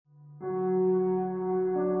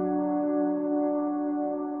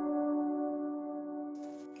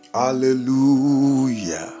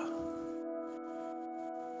Hallelujah.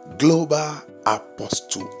 Global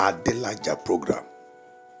Apostle Adelaja Program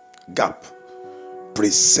GAP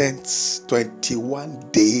presents 21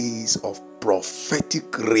 days of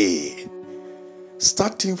prophetic rain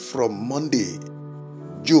starting from Monday,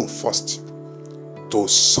 June 1st to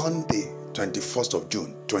Sunday, 21st of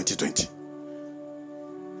June 2020.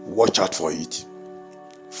 Watch out for it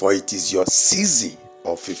is your season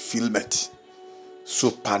of fulfillment,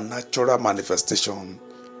 supernatural manifestation,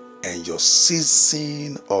 and your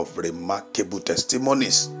season of remarkable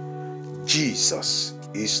testimonies. Jesus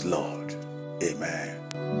is Lord. Amen.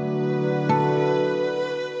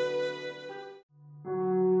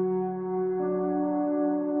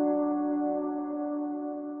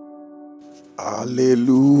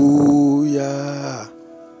 Hallelujah.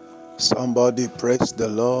 Somebody praise the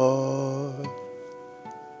Lord.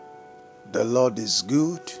 The Lord is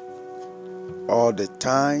good all the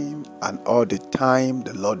time, and all the time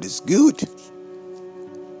the Lord is good.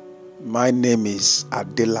 My name is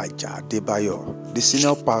Adelaja Adebayo, the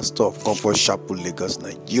senior pastor of Comfort Chapel, Lagos,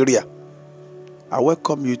 Nigeria. I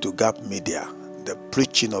welcome you to GAP Media, the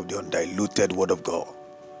preaching of the undiluted Word of God.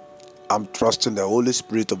 I'm trusting the Holy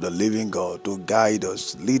Spirit of the living God to guide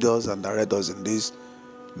us, lead us, and direct us in this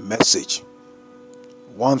message.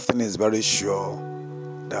 One thing is very sure,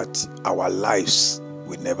 that our lives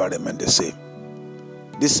will never remain the same.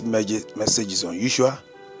 This message is unusual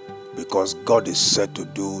because God is said to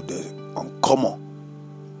do the uncommon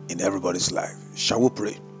in everybody's life. Shall we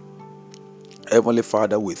pray? Heavenly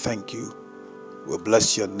Father, we thank you. We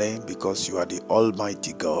bless your name because you are the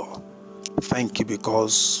Almighty God. Thank you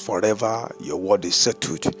because forever your word is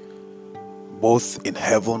settled, both in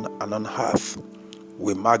heaven and on earth.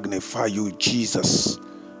 We magnify you, Jesus.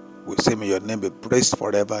 We say may your name be praised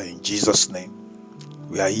forever in Jesus' name.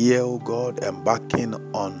 We are here, O God, embarking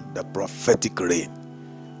on the prophetic rain.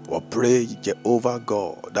 We pray, Jehovah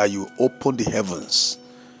God, that you open the heavens.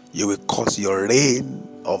 You will cause your rain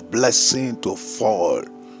of blessing to fall.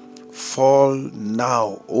 Fall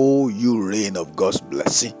now, O you rain of God's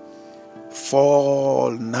blessing.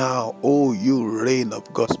 Fall now, O you rain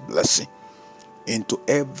of God's blessing, into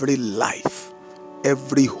every life,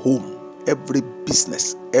 every home, every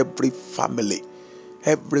business, every family,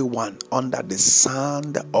 everyone under the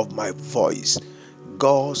sound of my voice.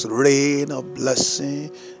 God's rain of blessing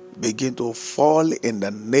begin to fall in the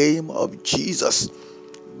name of Jesus.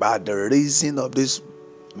 By the reason of this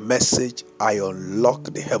message, I unlock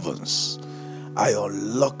the heavens. I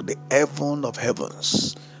unlock the heaven of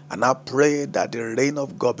heavens. And I pray that the rain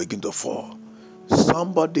of God begin to fall.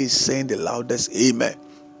 Somebody is saying the loudest amen.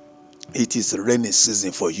 It is rainy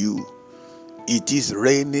season for you. It is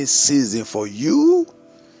rainy season for you.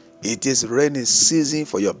 It is rainy season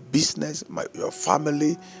for your business, your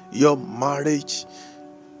family, your marriage,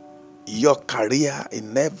 your career,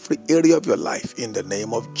 in every area of your life, in the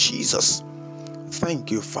name of Jesus.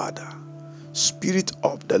 Thank you, Father. Spirit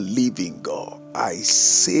of the living God, I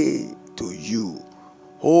say to you,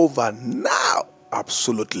 over now,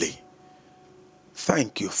 absolutely.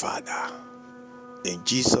 Thank you, Father. In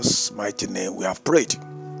Jesus' mighty name we have prayed.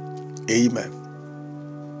 Amen.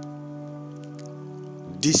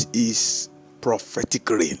 This is prophetic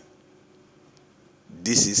rain.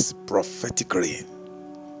 This is prophetic rain.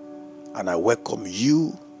 And I welcome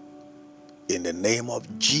you in the name of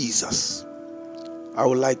Jesus. I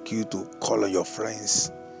would like you to call on your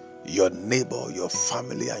friends, your neighbor, your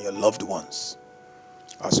family, and your loved ones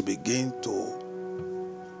as we begin to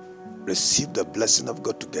receive the blessing of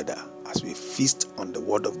God together, as we feast on the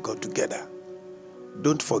word of God together.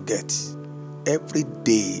 Don't forget, every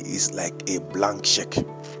day is like a blank check.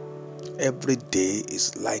 Every day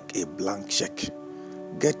is like a blank check.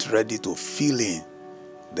 Get ready to fill in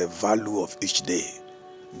the value of each day.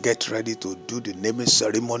 Get ready to do the naming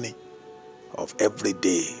ceremony of every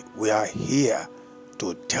day. We are here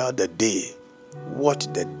to tell the day what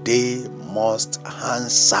the day must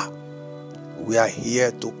answer. We are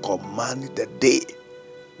here to command the day.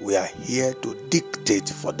 We are here to dictate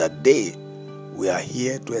for the day. We are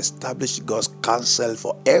here to establish God's counsel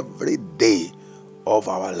for every day of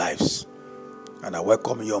our lives. And I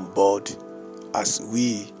welcome you on board as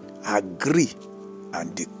we agree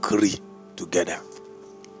and decree together.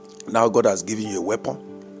 Now God has given you a weapon,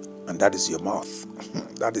 and that is your mouth.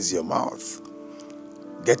 That is your mouth.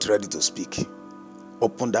 Get ready to speak.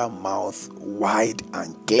 Open that mouth wide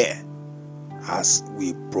and clear as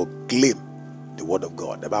we proclaim the word of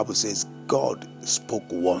God. The Bible says God spoke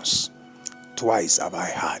once. Twice have I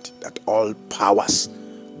heard that all powers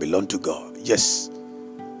belong to God. Yes,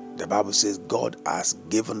 The Bible says God has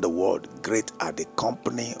given the word. Great are the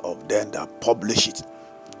company of them that publish it.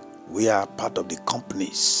 We are part of the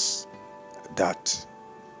companies that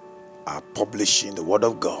are publishing the word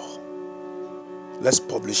of God. Let's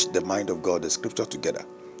publish the mind of God, the scripture together.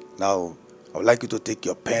 Now, I would like you to take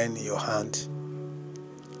your pen in your hand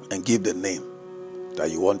and give the name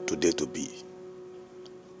that you want today to be.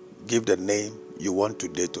 Give the name you want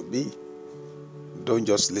today to be. Don't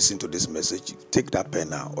just listen to this message. Take that pen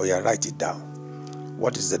now, or you write it down.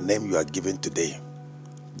 What is the name you are giving today?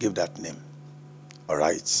 Give that name. All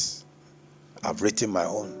right. I've written my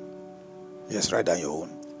own. Yes, write down your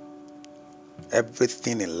own.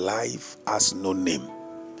 Everything in life has no name.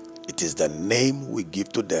 It is the name we give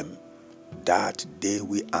to them that they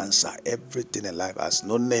will answer. Everything in life has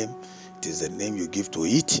no name. It is the name you give to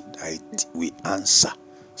it that we answer.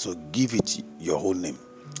 So give it your own name.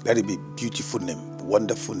 Let it be beautiful name,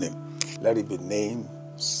 wonderful name. Let it be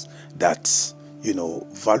names that,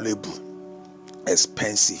 valuable,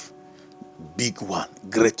 expensive, big one,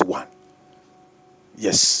 great one.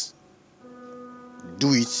 Yes.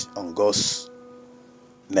 Do it on God's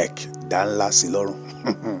neck. Danla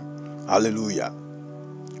Silorun. Hallelujah.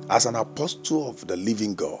 As an apostle of the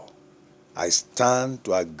living God, I stand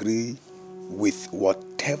to agree with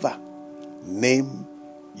whatever name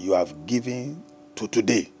you have given to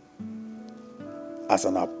today. As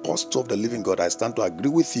an apostle of the living God, I stand to agree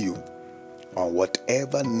with you on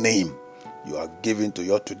whatever name you are giving to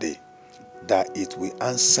your today, that it will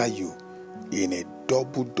answer you in a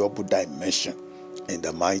double dimension in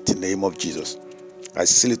the mighty name of Jesus. I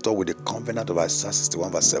seal it up with the covenant of Isaiah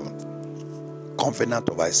 61 verse 7. Covenant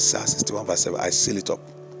of Isaiah 61 verse 7. I seal it up.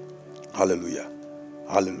 Hallelujah.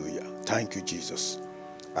 Hallelujah. Thank you, Jesus.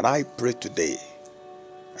 And I pray today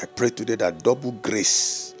that double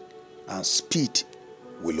grace and speed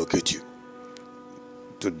will locate you.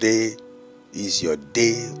 Today is your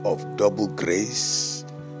day of double grace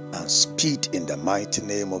and speed in the mighty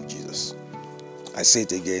name of Jesus. I say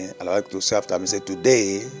it again. I like to say after me, say,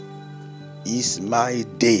 today is my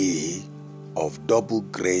day of double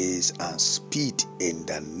grace and speed in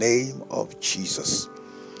the name of Jesus.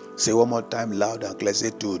 Say one more time loud and clear. Say,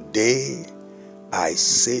 today I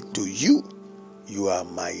say to you, you are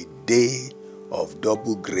my day of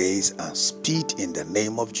double grace and speed in the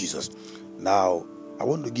name of Jesus. Now, I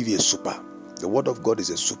want to give you a super. The word of God is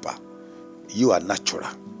a super. You are natural.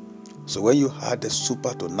 So when you add the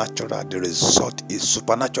super to natural, the result is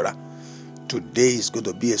supernatural. Today is going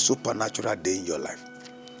to be a supernatural day in your life.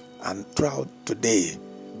 And throughout today,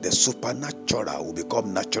 the supernatural will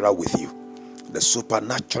become natural with you. The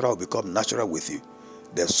supernatural will become natural with you.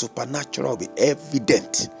 The supernatural will be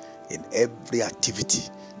evident in every activity,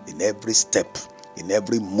 in every step, in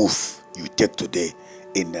every move you take today,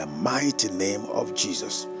 in the mighty name of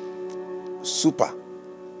Jesus. Super.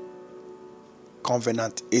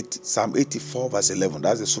 Covenant 8, Psalm 84 verse 11.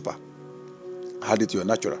 That's the super. Add it to your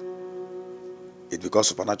natural. It becomes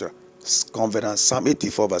supernatural. Covenant Psalm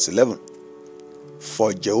 84 verse 11.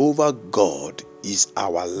 For Jehovah God is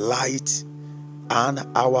our light and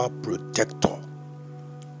our protector.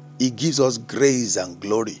 He gives us grace and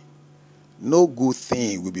glory. No good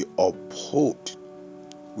thing will be withheld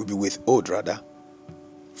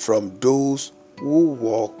from those who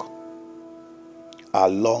walk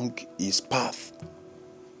along his path.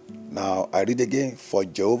 Now I read again. For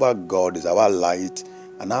Jehovah God is our light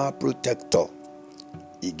and our protector.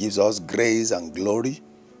 He gives us grace and glory.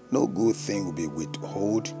 No good thing will be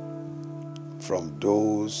withheld from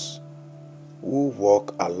those who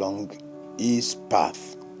walk along his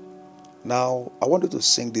path. Now I want you to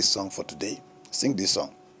sing this song for today. Sing this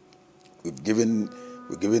song. We've given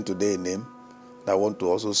today a name. I want to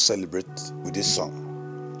also celebrate with this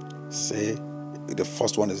song. Say, the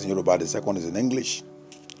first one is in Yoruba, the second one is in English.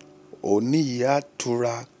 Oniya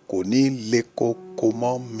tura koni leko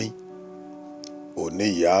komo mi.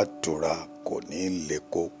 Oniya tura koni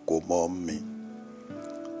leko komo mi.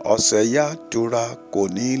 Ọ̀sẹ̀ tura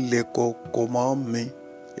koni leko komo mi.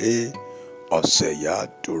 Ọ̀sẹ̀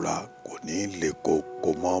tura koni leko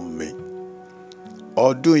komo mi.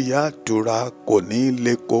 Ọdún tura koni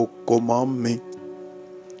leko komo mi.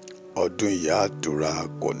 Ọdún tura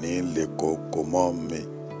koni leko komo mi.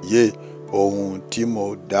 Yé ohun tí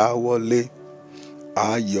mo dáwọ́lé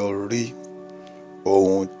á yọrí.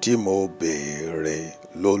 Ohun tí mo béèrè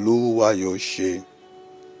l'Olúwa yóò ṣe.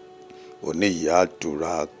 Oníyà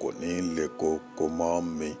tura koni leko komo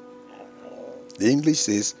mi. The English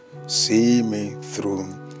says, see me through,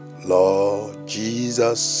 Lord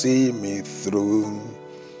Jesus, see me through.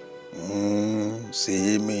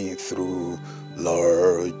 See me through,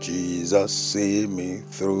 Lord Jesus, see me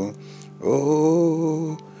through.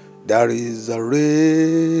 Oh, there is a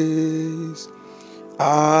race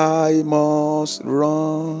I must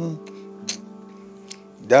run.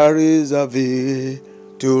 There is a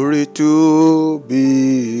victory to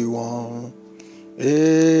be won.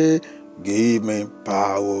 Give me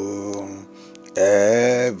power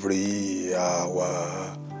every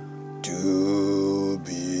hour to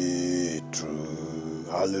be true.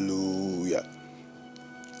 Hallelujah.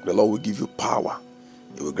 The Lord will give you power.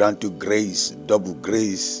 He will grant you grace, double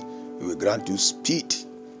grace. He will grant you speed,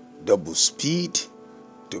 double speed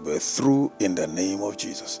to be through in the name of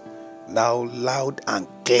Jesus. Now, loud and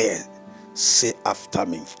clear, say after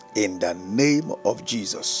me, in the name of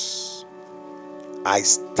Jesus, I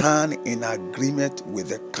stand in agreement with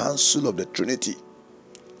the counsel of the Trinity.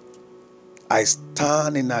 I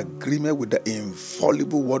stand in agreement with the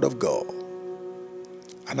infallible word of God.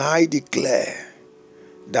 And I declare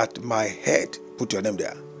that my head, put your name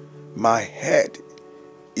there, my head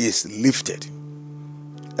is lifted,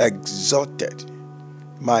 exalted.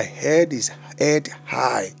 My head is held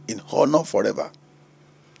high in honor forever.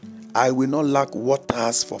 I will not lack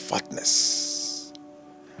waters for fatness.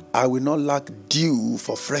 I will not lack dew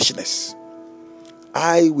for freshness.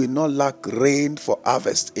 I will not lack rain for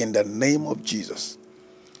harvest in the name of Jesus.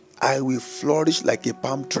 I will flourish like a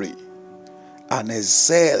palm tree and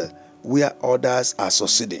excel where others are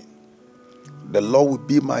succeeding. The Lord will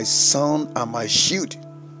be my sun and my shield.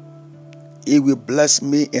 He will bless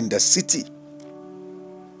me in the city.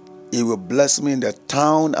 He will bless me in the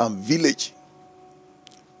town and village.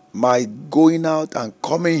 My going out and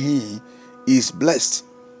coming in is blessed.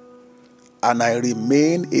 And I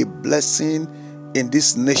remain a blessing in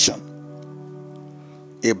this nation,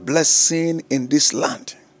 a blessing in this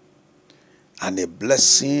land, and a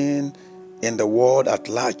blessing in the world at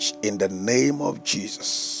large in the name of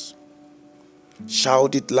Jesus.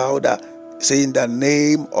 Shout it louder. Say, in the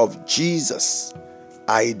name of Jesus,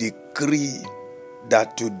 I decree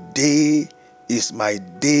that today is my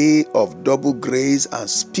day of double grace and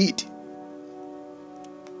speed.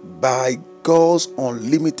 By God's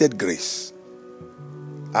unlimited grace,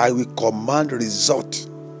 I will command result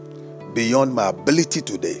beyond my ability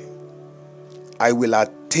today. I will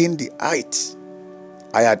attain the height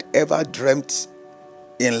I had ever dreamt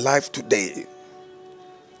in life today.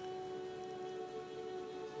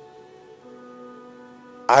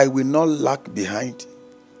 I will not lag behind.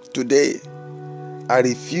 Today, I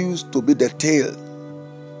refuse to be the tail.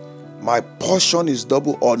 My portion is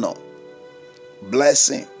double honor,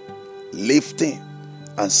 blessing, lifting,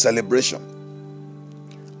 and celebration.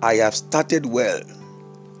 I have started well,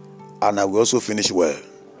 and I will also finish well.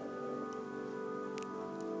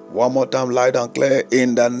 One more time, loud and clear.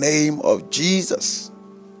 In the name of Jesus,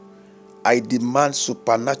 I demand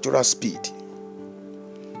supernatural speed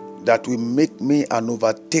that will make me an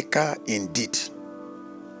overtaker indeed.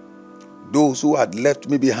 Those who had left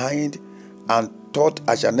me behind and thought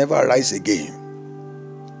I shall never rise again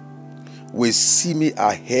will see me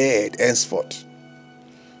ahead henceforth.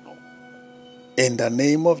 In the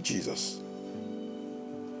name of Jesus,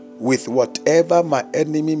 with whatever my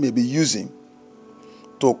enemy may be using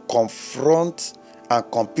to confront and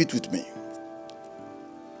compete with me,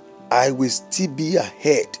 I will still be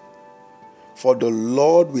ahead, for the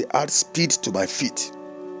Lord will add speed to my feet,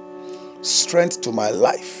 strength to my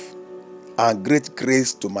life, and great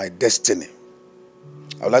grace to my destiny.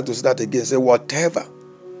 I would like to say that again. Say, whatever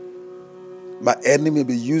my enemy may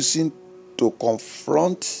be using to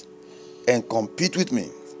confront and compete with me,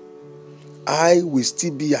 I will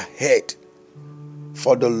still be ahead,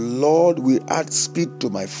 for the Lord will add speed to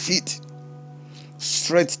my feet,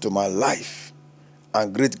 strength to my life,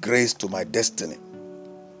 and great grace to my destiny.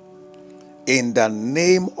 In the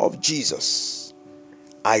name of Jesus,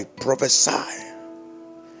 I prophesy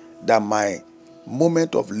that my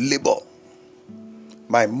moment of labor,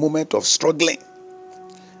 my moment of struggling,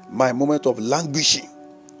 my moment of languishing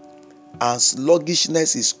and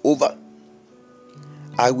sluggishness is over.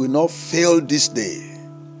 I will not fail this day.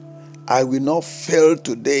 I will not fail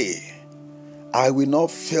today. I will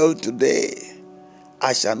not fail today.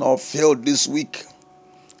 I shall not fail this week.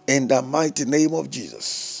 In the mighty name of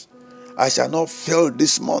Jesus. I shall not fail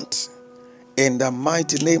this month. In the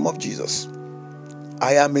mighty name of Jesus.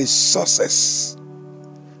 I am a success.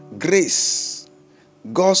 Grace,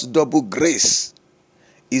 God's double grace,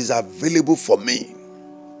 is available for me.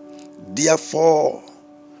 Therefore,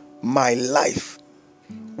 my life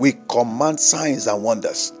will command signs and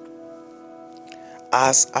wonders.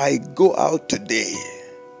 As I go out today,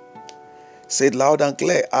 say it loud and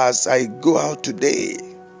clear, as I go out today,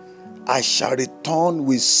 I shall return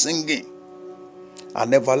with singing.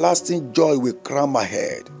 An everlasting joy will crown my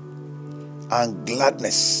head, and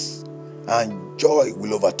gladness and joy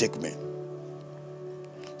will overtake me.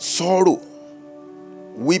 Sorrow,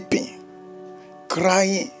 weeping,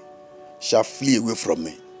 crying shall flee away from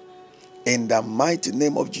me. In the mighty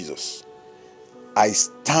name of Jesus, I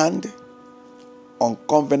stand on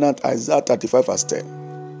Covenant Isaiah 35 verse 10.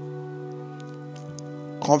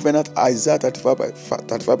 Covenant Isaiah 35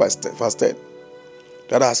 verse 10.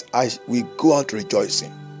 That as I will go out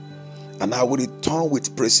rejoicing, and I will return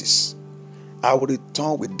with praises. I will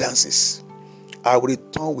return with dances. I will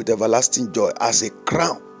return with everlasting joy as a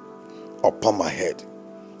crown upon my head.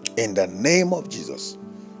 In the name of Jesus.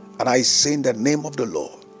 And I say in the name of the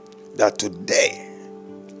Lord that today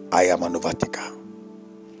I am an overtaker.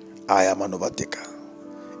 I am an overtaker.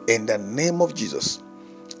 In the name of Jesus,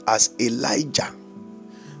 as Elijah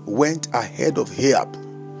went ahead of Ahab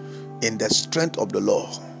in the strength of the Lord,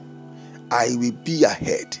 I will be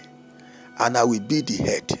ahead, and I will be the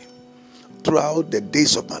head throughout the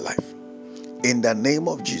days of my life. In the name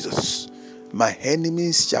of Jesus, my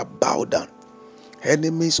enemies shall bow down.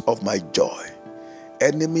 Enemies of my joy,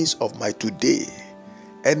 enemies of my today,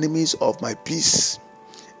 enemies of my peace,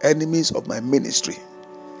 enemies of my ministry,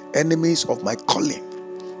 enemies of my calling,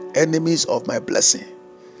 enemies of my blessing,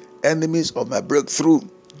 enemies of my breakthrough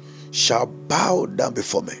shall bow down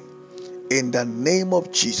before me. In the name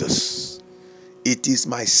of Jesus, it is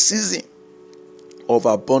my season of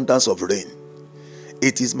abundance of rain.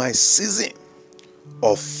 It is my season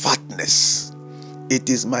of fatness. It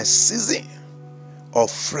is my season of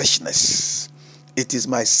freshness. It is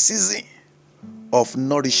my season of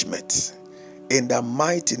nourishment. In the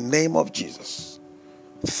mighty name of Jesus.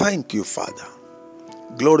 Thank you, Father.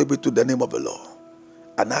 Glory be to the name of the Lord.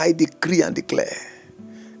 And I decree and declare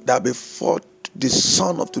that before the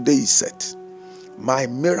sun of today is set, my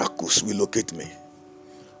miracles will locate me.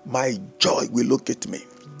 My joy will locate me.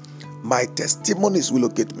 My testimonies will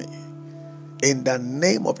locate me. In the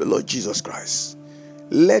name of the Lord Jesus Christ,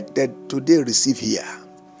 let that today receive ear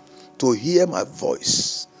to hear my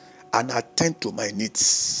voice and attend to my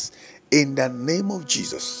needs. In the name of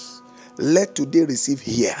Jesus, let today receive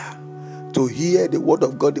ear to hear the word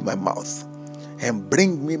of God in my mouth and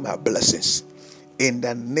bring me my blessings. In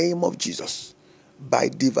the name of Jesus, by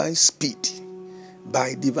divine speed,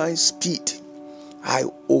 I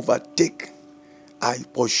overtake, I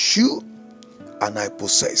pursue, and I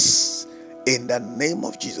possess. In the name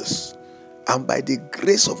of Jesus, and by the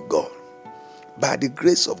grace of God,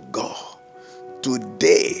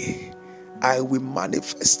 today I will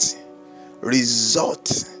manifest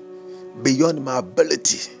result beyond my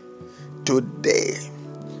ability. Today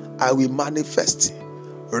I will manifest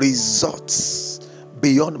results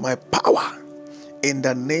beyond my power. In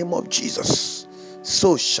the name of Jesus,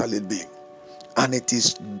 so shall it be. And it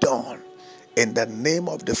is done in the name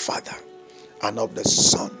of the Father, and of the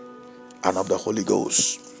Son, and of the Holy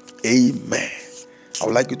Ghost. Amen. I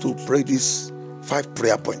would like you to pray these 5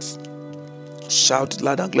 prayer points. Shout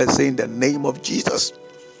loud and clear, say, in the name of Jesus,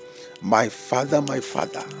 my Father,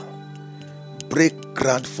 break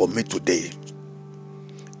ground for me today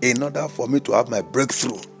in order for me to have my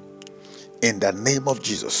breakthrough. In the name of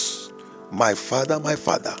Jesus, my Father,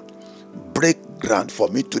 break ground for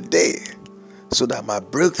me today so that my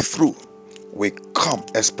breakthrough will come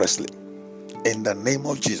expressly. In the name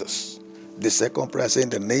of Jesus. The second prayer, say, in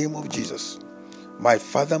the name of Jesus, my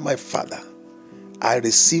Father, I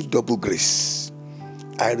receive double grace.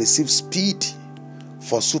 I receive speed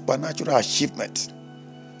for supernatural achievement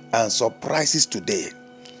and surprises today.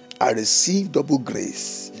 I receive double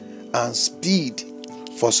grace and speed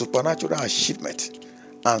for supernatural achievement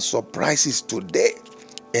and surprises today.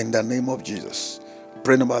 In the name of Jesus.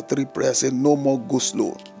 Prayer number 3, prayer, say, no more go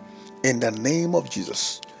slow. In the name of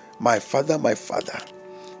Jesus, my Father,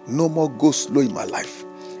 no more go slow in my life.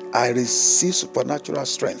 I receive supernatural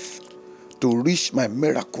strength to reach my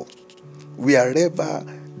miracle wherever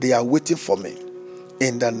they are waiting for me.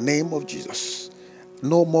 In the name of Jesus,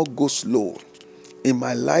 no more go slow in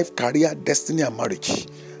my life, career, destiny, and marriage.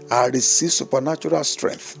 I receive supernatural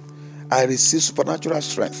strength. I receive supernatural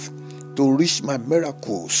strength to reach my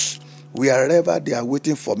miracles wherever they are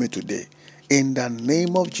waiting for me today. In the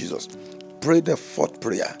name of Jesus. Pray the 4th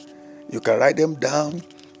prayer. You can write them down.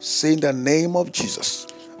 Say, in the name of Jesus,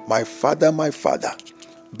 my Father,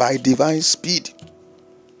 by divine speed,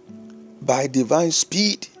 I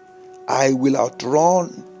will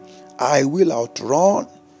outrun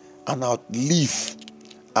and outlive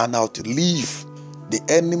the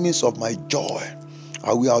enemies of my joy.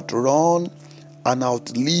 I will outrun and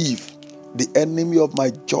outlive the enemy of my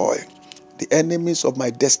joy. the enemies of my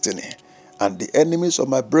destiny and the enemies of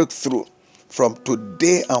my breakthrough from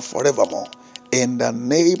today and forevermore. In the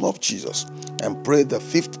name of Jesus. And pray the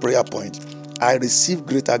fifth prayer point. I receive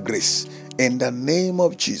greater grace. In the name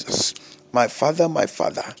of Jesus. My Father,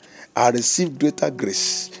 I receive greater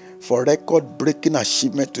grace for record-breaking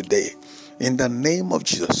achievement today. In the name of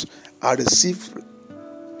Jesus. I receive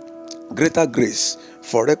greater grace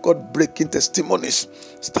for record-breaking testimonies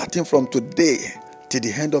starting from today to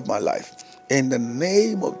the end of my life. In the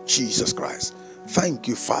name of Jesus Christ. Thank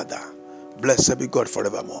you, Father. Blessed be God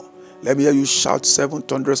forevermore. Let me hear you shout 7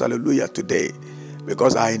 thunders hallelujah today,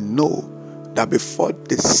 because I know that before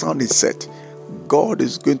the sun is set, God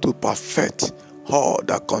is going to perfect all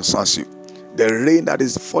that concerns you. The rain that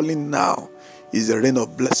is falling now is the rain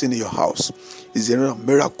of blessing in your house. Is the rain of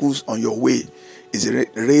miracles on your way. Is the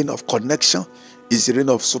rain of connection. Is the rain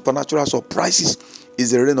of supernatural surprises. Is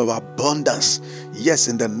the rain of abundance. Yes,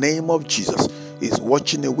 in the name of Jesus, is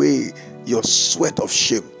washing away your sweat of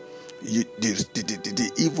shame.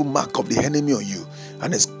 The evil mark of the enemy on you,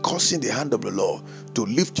 and is causing the hand of the Lord to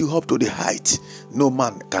lift you up to the height no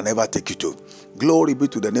man can ever take you to. Glory be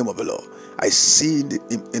to the name of the Lord. I see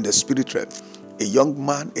in the spirit realm a young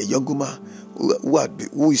man, a young woman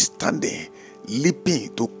who is standing,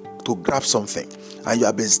 leaping to grab something, and you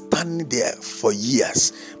have been standing there for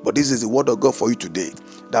years. But this is the word of God for you today,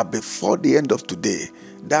 that before the end of today,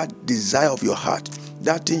 that desire of your heart,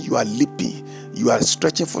 that thing you are leaping, you are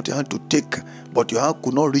stretching for your hand to take, but your hand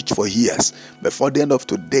could not reach for years. Before the end of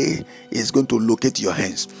today, He is going to locate your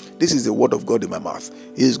hands. This is the word of God in my mouth.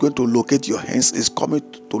 He is going to locate your hands. He's coming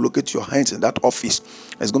to locate your hands in that office.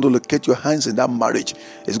 He's going to locate your hands in that marriage.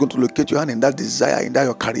 He's going to locate your hand in that desire, in that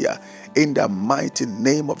your career. In the mighty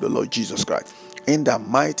name of the Lord Jesus Christ. In the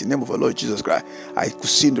mighty name of the Lord Jesus Christ. I could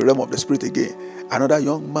see in the realm of the Spirit again another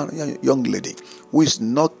young man, young lady who is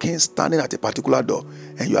knocking, standing at a particular door,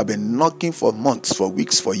 and you have been knocking for months, for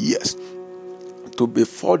weeks, for years. To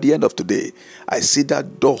before the end of today, I see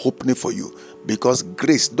that door opening for you, because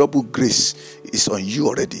grace, double grace, is on you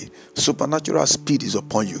already. Supernatural speed is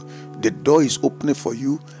upon you. The door is opening for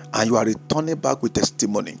you, and you are returning back with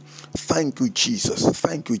testimony. Thank you, Jesus.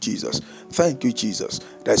 Thank you, Jesus. Thank you, Jesus.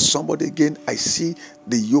 There's somebody again. I see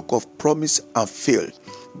the yoke of promise and fail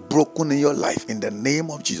broken in your life in the name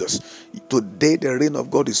of Jesus. Today, the rain of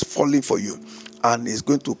God is falling for you, and is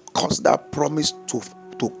going to cause that promise to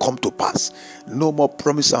come to pass. No more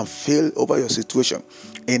promise and fail over your situation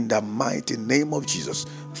in the mighty name of Jesus.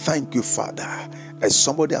 Thank you, Father. As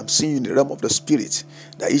somebody, I'm seeing you in the realm of the Spirit,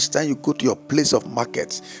 that each time you go to your place of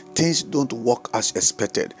market, things don't work as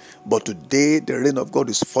expected. But today, the rain of God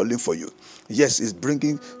is falling for you. Yes, it's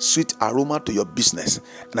bringing sweet aroma to your business.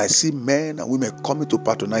 And I see men and women coming to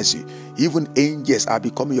patronize you. Even angels are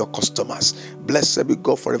becoming your customers. Blessed be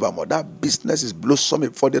God forevermore. That business is blossoming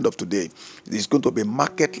before the end of today. It's going to be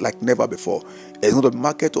market like never before. It's going to be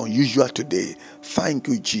market unusual today. Thank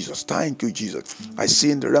you, Jesus. Thank you, Jesus. I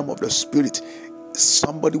see in the realm of the Spirit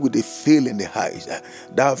somebody with a veil in the eyes.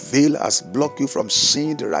 That veil has blocked you from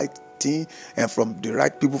seeing the right thing and from the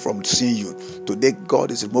right people from seeing you. Today,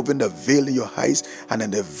 God is removing the veil in your eyes and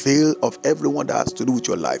in the veil of everyone that has to do with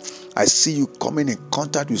your life. I see you coming in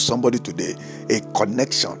contact with somebody today. A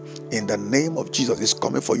connection in the name of Jesus is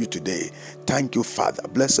coming for you today. Thank you, Father.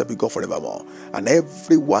 Blessed be God forevermore. And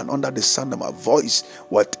everyone under the sound of my voice,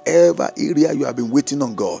 whatever area you have been waiting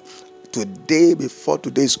on God, today, before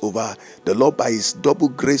today is over, the Lord, by His double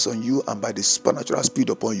grace on you and by the supernatural speed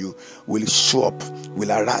upon you, will show up,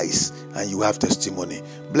 will arise, and you have testimony.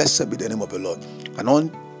 Blessed be the name of the Lord.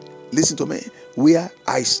 And listen to me, where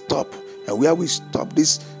I stop and where we stop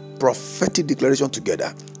this prophetic declaration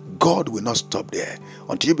together, God will not stop there.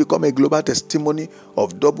 Until you become a global testimony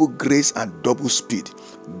of double grace and double speed,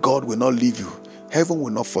 God will not leave you. Heaven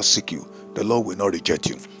will not forsake you. The Lord will not reject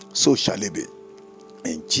you. So shall it be.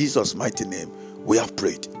 In Jesus' mighty name, we have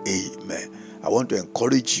prayed. Amen. I want to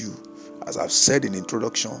encourage you, as I've said in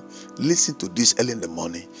introduction, listen to this early in the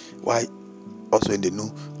morning. Why? Also in the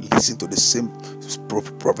noon, listen to the same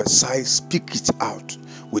prophesy, speak it out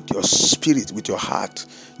with your spirit, with your heart.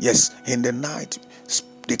 Yes, in the night,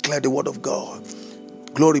 declare the word of God.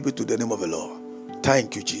 Glory be to the name of the Lord.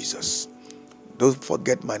 Thank you, Jesus. Don't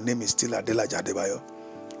forget, my name is still Adelaja Adebayo,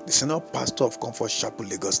 the senior pastor of Comfort Chapel,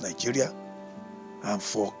 Lagos, Nigeria. And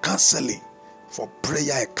for counseling, for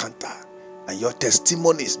prayer encounter, and your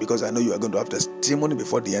testimonies, because I know you are going to have testimony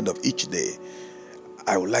before the end of each day,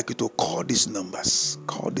 I would like you to call these numbers.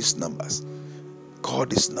 Call these numbers. Call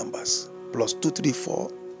these numbers. Plus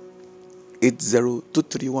 234 80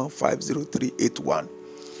 231 50381.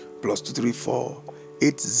 Plus 234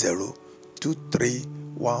 80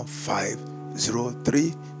 231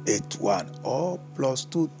 150381 or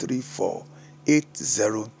 +234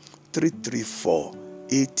 80334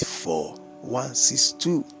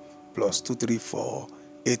 84162 +234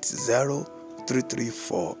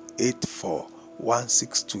 80334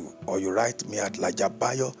 84162, or you write me at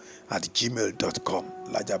lajabayo@gmail.com,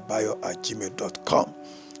 lajabayo@gmail.com.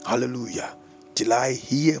 Hallelujah. Till I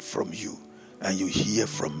hear from you and you hear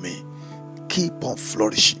from me, keep on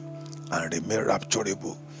flourishing and remain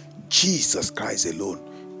rapturable. Jesus Christ alone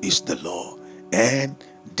is the Lord, and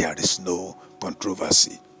there is no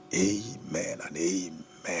controversy. Amen and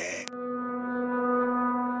amen.